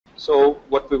So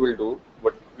what we will do,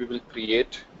 what we will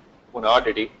create one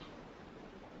Rdd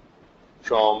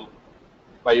from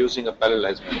by using a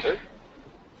parallelize method,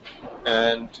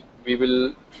 and we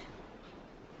will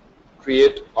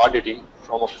create Rdd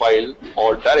from a file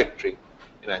or directory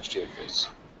in HDFS.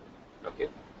 Okay,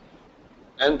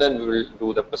 and then we will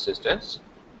do the persistence,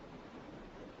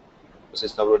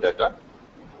 persist our data.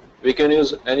 We can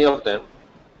use any of them.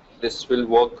 This will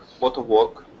work, both will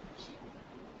work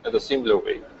in a similar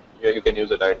way. Here you can use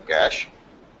a direct cache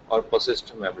or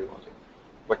persist memory only.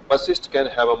 But persist can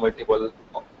have a multiple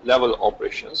level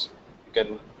operations. You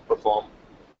can perform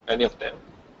any of them,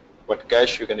 but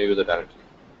cache you can use it directly.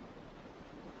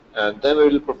 And then we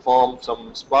will perform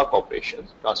some Spark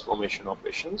operations, transformation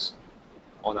operations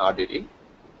on Rdd,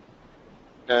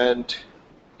 and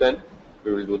then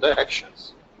we will do the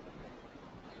actions.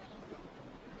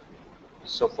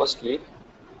 So firstly,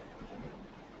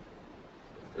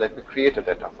 let me create a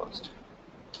data first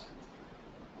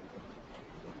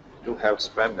to have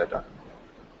spam data.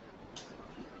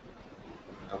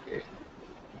 Okay,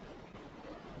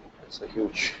 it's a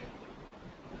huge,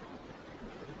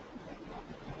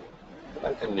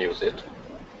 I can use it.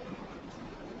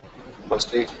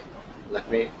 Firstly,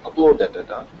 let me upload that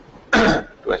data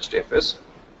to HDFS.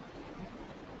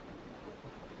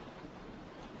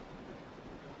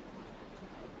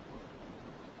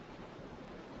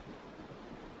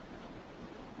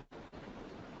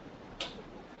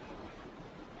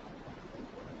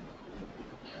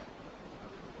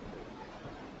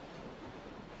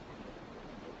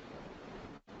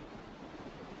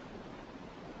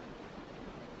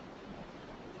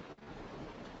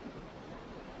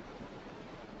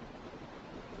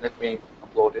 Let me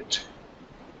upload it.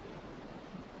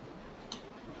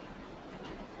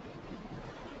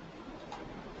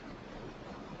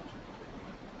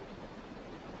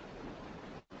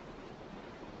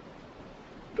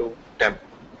 To temp.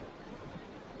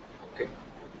 Okay.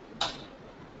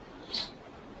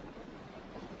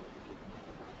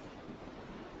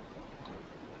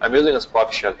 I'm using a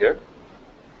Spark shell here.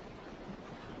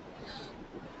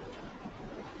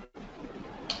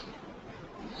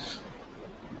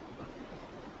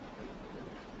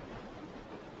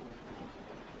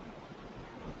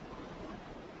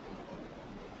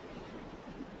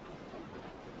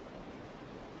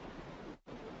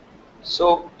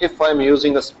 So if I'm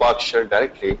using a Spark shell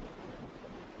directly,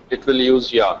 it will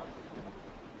use yarn.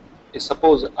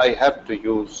 Suppose I have to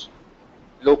use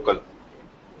local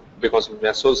because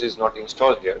Mesos is not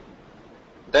installed here,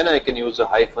 then I can use a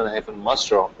 --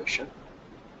 master operation.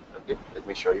 Okay, let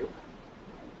me show you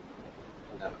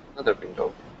another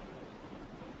window.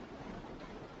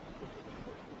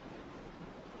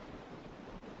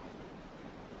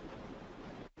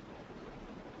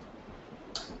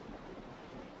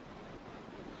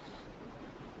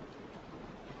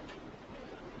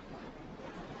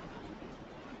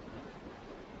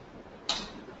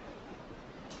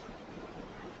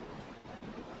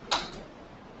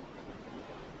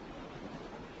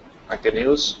 I can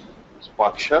use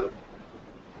Spark shell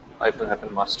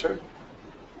 -- master,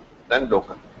 then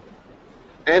local,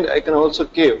 and I can also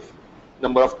give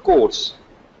number of cores.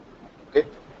 Okay,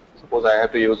 suppose I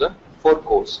have to use a 4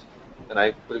 cores, then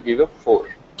I will give a 4.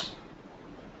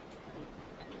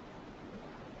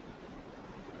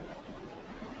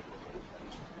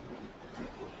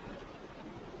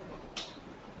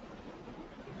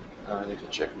 I need to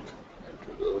check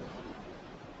it will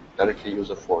directly use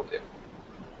a 4 there.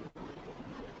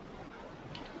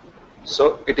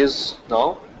 So it is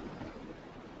now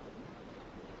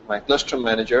my cluster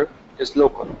manager is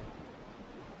local.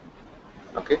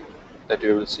 Okay, that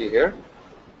you will see here,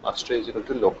 master is equal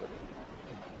to local.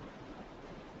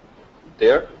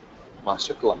 There,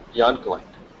 master client, yarn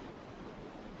client.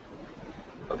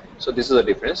 Okay, so this is the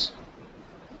difference.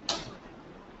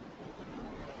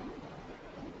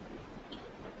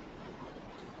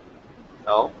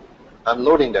 Now I'm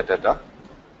loading that data.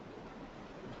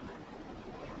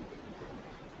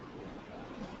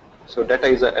 So data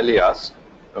is an alias,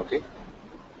 okay,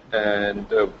 and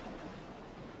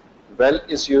val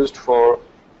is used for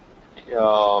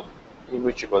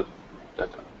immutable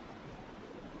data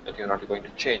that you're not going to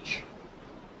change.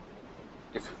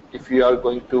 If you are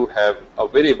going to have a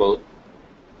variable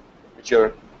which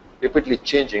are repeatedly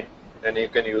changing, then you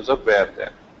can use a var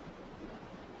there.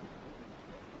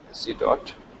 C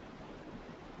dot.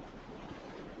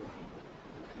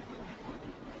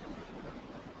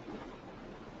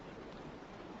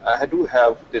 I do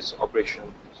have this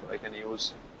operation, so I can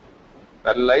use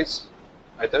parallelize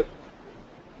either.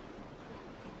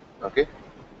 Okay.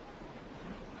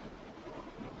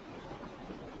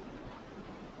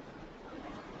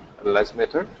 analyze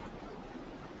method,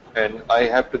 and I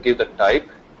have to give the type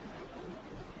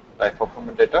of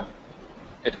performance data.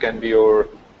 It can be your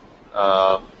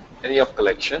any of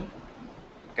collection,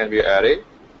 it can be array,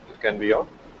 it can be your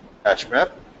hash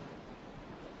map.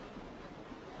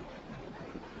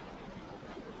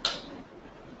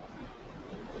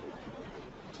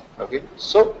 Okay,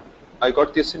 so I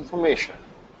got this information.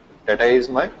 Data is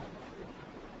my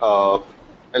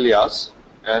alias,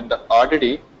 and the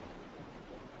RDD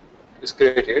is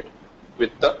created with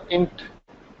the int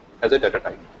as a data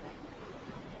type.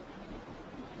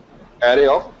 Array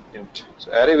of int.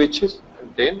 So array which is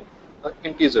contain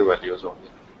integer values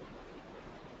only.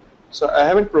 So I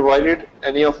haven't provided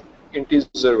any of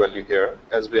integer value here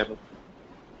as we are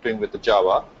doing with the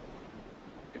Java.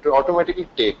 It will automatically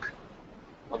take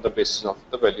on the basis of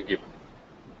the value given.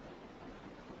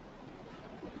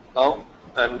 Now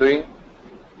I am doing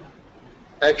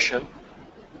action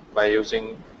by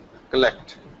using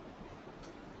collect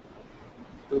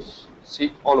to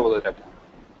see all over the data.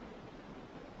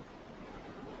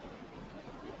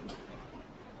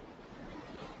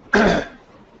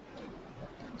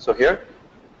 So here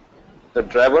the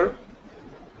driver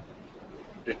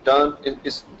return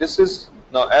is this is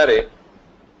now array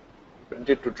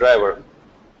printed to driver.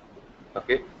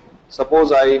 Okay,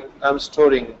 suppose I am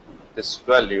storing this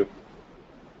value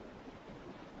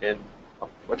in a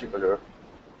particular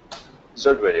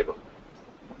result variable.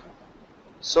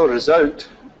 So result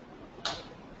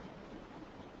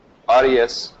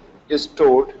res is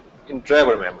stored in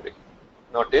driver memory,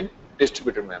 not in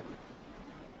distributed memory.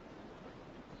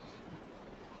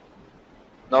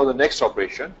 Now the next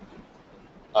operation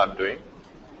I'm doing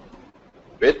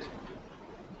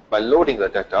by loading the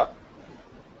data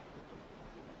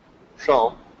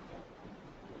from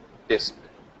disk.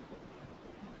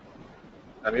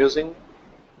 I'm using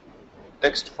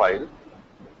text file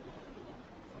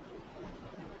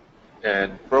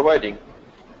and providing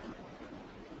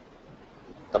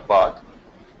the path.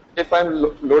 If I'm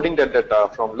loading that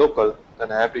data from local,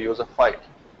 then I have to use a file.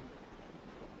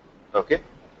 Okay,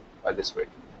 by this way.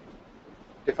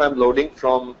 If I'm loading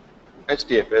from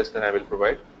HDFS, then I will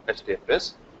provide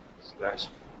HDFS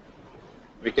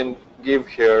 / we can give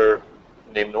here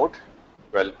name node,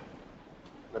 well,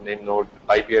 the name node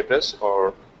IP address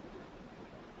or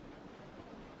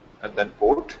and then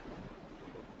port.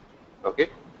 Okay,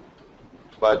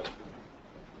 but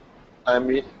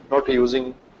I'm not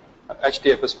using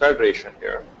HDFS federation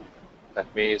here.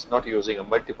 That means not using a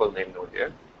multiple name node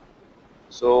here.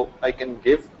 So I can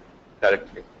give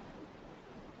directly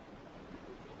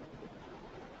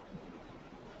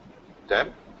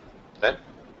temp, then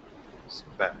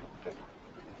spam.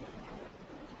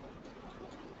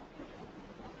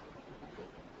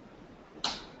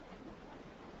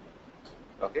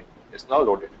 Okay, it's now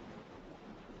loaded.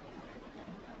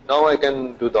 Now I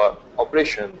can do the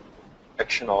operation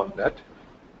action on that.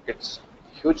 It's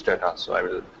huge data, so I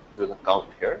will do the count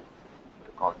here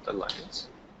to count the lines.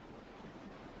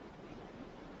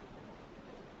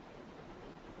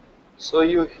 So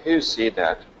you see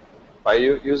that by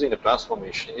using a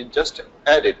transformation, it just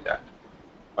added that.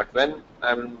 But when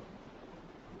I'm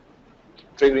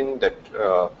triggering that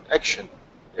action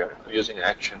here, using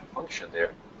action function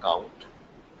there, count,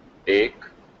 take,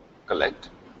 collect,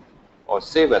 or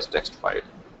save as text file,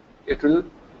 it will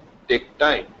take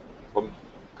time for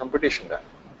computation that.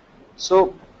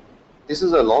 So this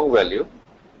is a long value,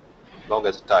 long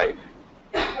as type,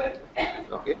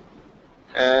 okay,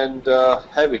 and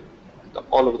having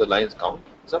all of the lines count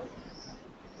is a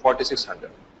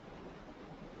 4600.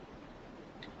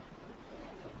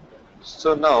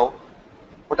 So now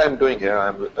what I'm doing here,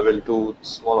 I will do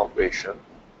small operation,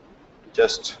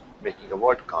 just making a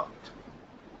word count,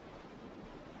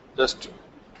 just to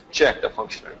check the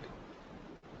functionality.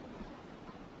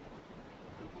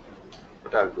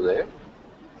 What I'll do there,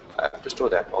 I have to store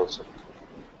that also,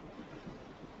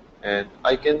 and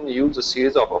I can use a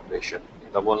series of operation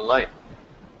in the one line.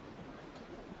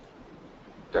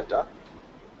 Data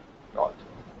dot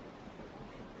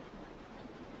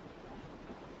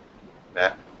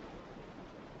map.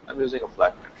 I'm using a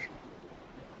flat mesh.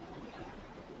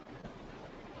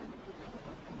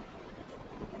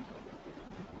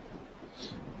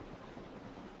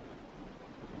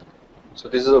 So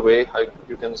this is a way how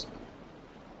you can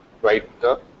write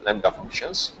the lambda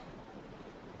functions.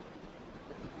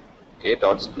 Okay,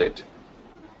 dot split.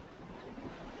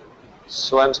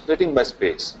 So I'm splitting by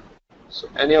space. So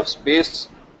any of space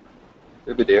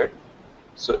will be there.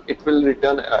 So it will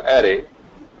return an array.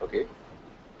 Okay.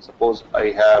 Suppose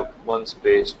I have 1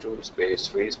 space, 2 space,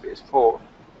 3 space, 4.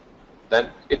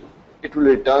 Then it it will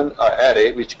return an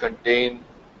array which contain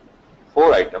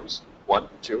 4 items, 1,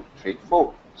 2, 3,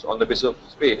 4. So on the basis of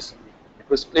space, it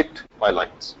will split my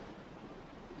lines.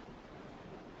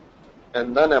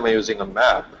 And then I'm using a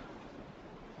map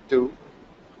to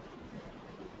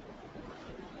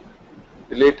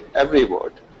delete every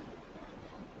word.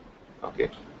 Okay.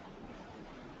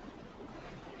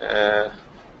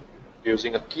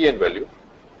 Using a key and value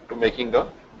to making a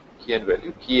key and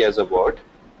value. Key as a word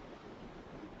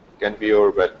can be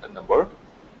your number,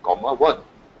 comma 1.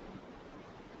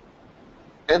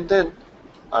 And then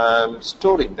I'm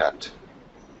storing that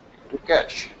to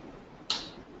cache.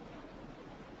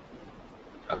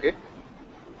 Okay.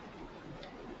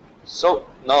 So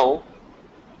now,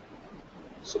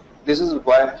 this is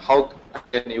how I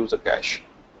can use a cache.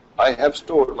 I have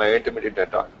stored my intermediate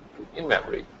data in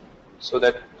memory so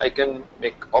that I can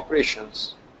make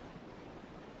operations.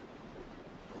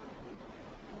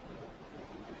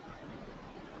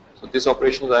 So these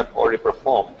operations I've already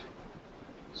performed.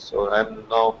 So I'm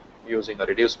now using a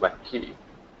reduce by key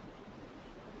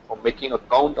for making a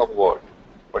count of word,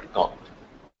 but count.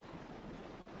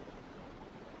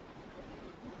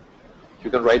 You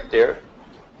can write there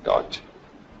dot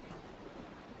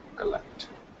collect,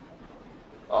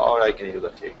 or I can use a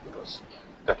take because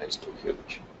data is too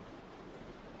huge.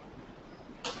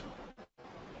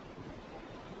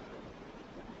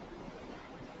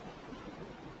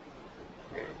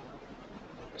 Okay,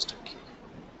 just a key.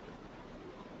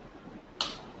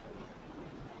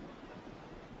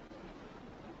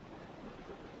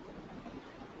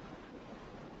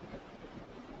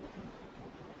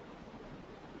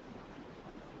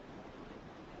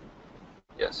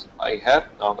 Yes, I have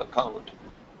now the count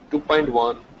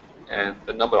 2.1 and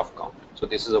the number of count. So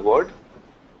this is a word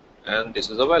and this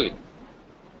is a value.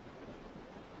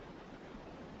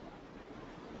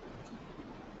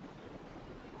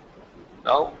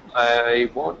 Now I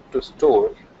want to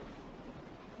store,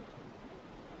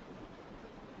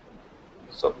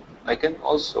 so I can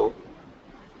also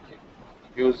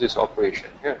use this operation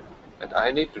here, and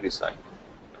I need to decide.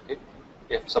 Okay,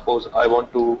 if suppose I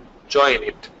want to join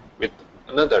it with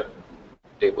another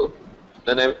table,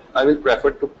 then I will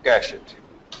prefer to cache it.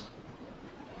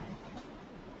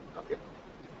 Okay,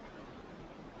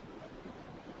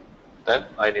 then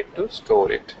I need to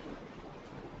store it.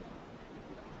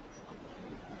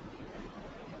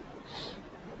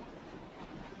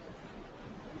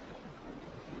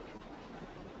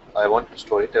 I want to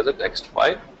store it as a text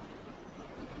file,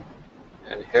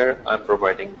 and here I'm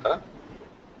providing the.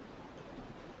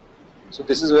 So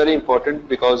this is very important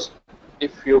because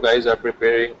if you guys are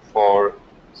preparing for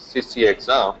CC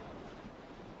exam,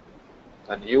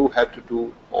 then you have to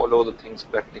do all of the things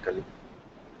practically.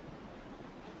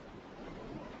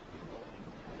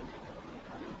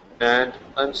 And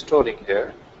I'm storing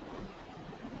here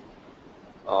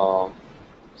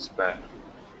span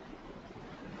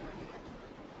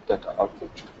data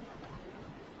output.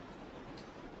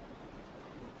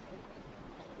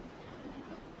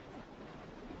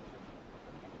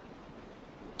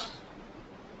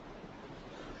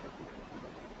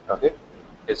 Okay,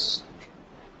 it's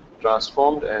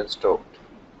transformed and stored.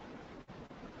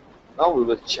 Now we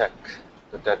will check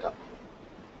the data.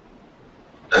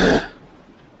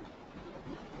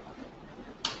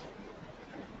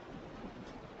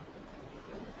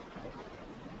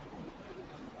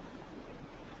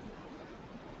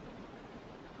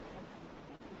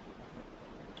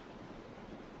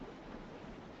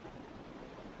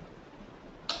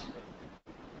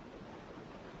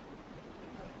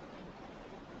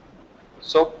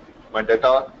 So my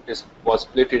data was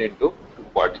split into two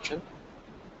partitions.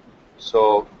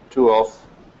 So two of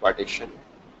partition,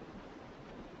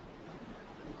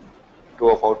 two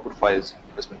of output files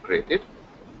has been created.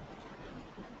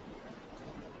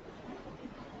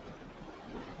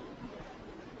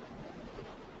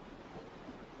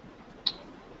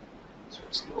 So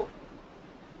it's slow.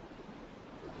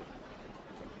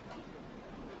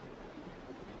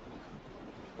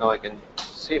 Now I can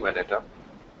see my data.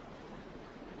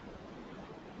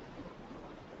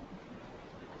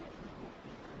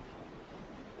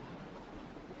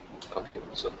 Okay,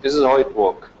 so this is how it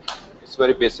works. It's a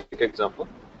very basic example.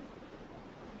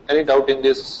 Any doubt in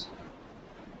this?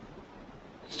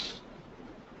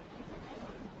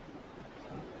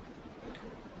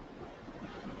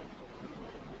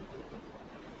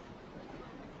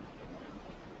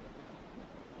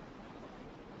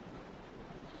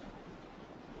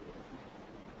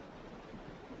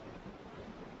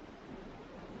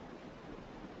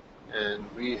 And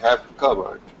we have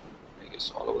covered, I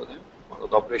guess, all over them. All of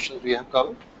the operations we have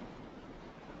covered.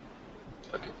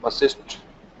 Okay, persist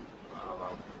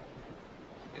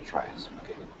try this.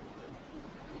 Okay.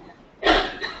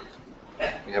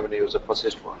 We haven't used a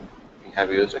persist one. We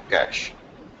have used a cache.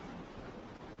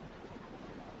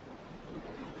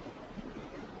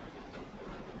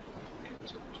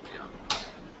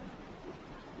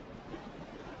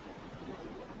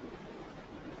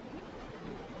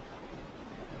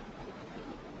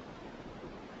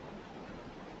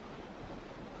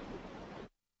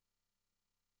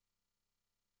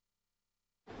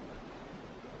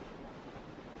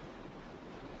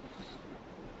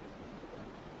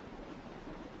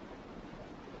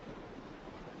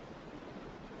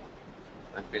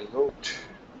 Let me load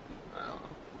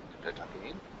the data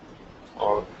again,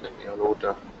 or let me load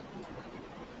the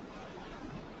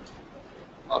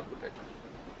output data.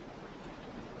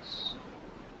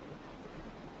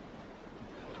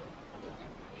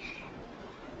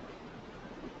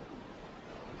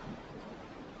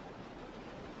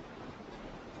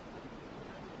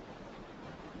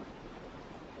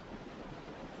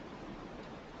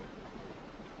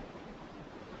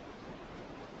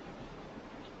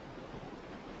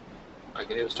 I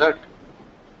can use that.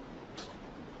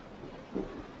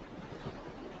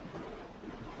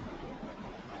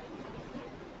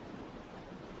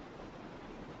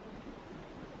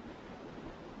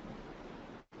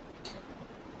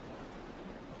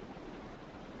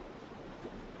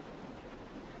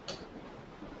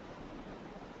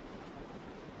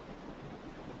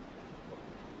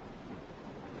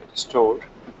 It's stored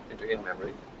into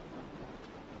in-memory.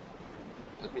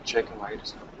 Let me check why it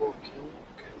is not working.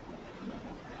 Okay.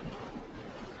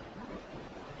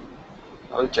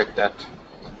 I will check that.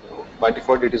 By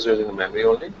default, it is using the memory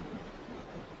only.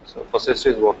 So persist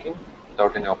is working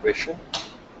without any operation.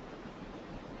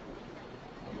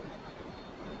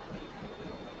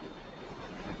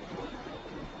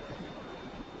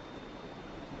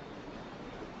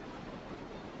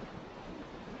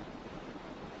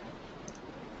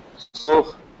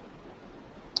 So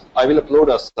I will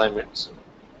upload assignments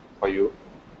for you,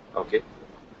 okay,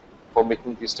 for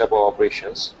making these type of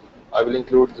operations. I will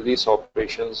include these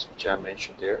operations which I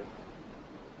mentioned there,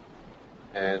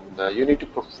 and you need to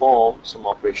perform some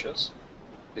operations.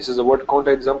 This is a word count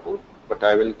example, but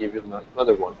I will give you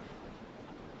another one,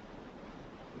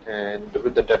 and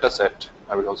with the data set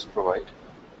I will also provide,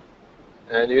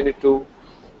 and you need to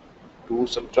do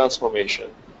some transformation,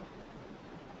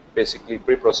 basically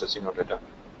pre-processing of data,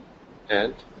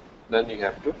 and then you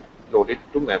have to load it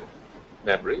to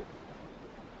memory,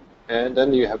 and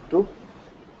then you have to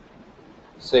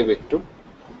save it to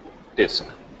disk.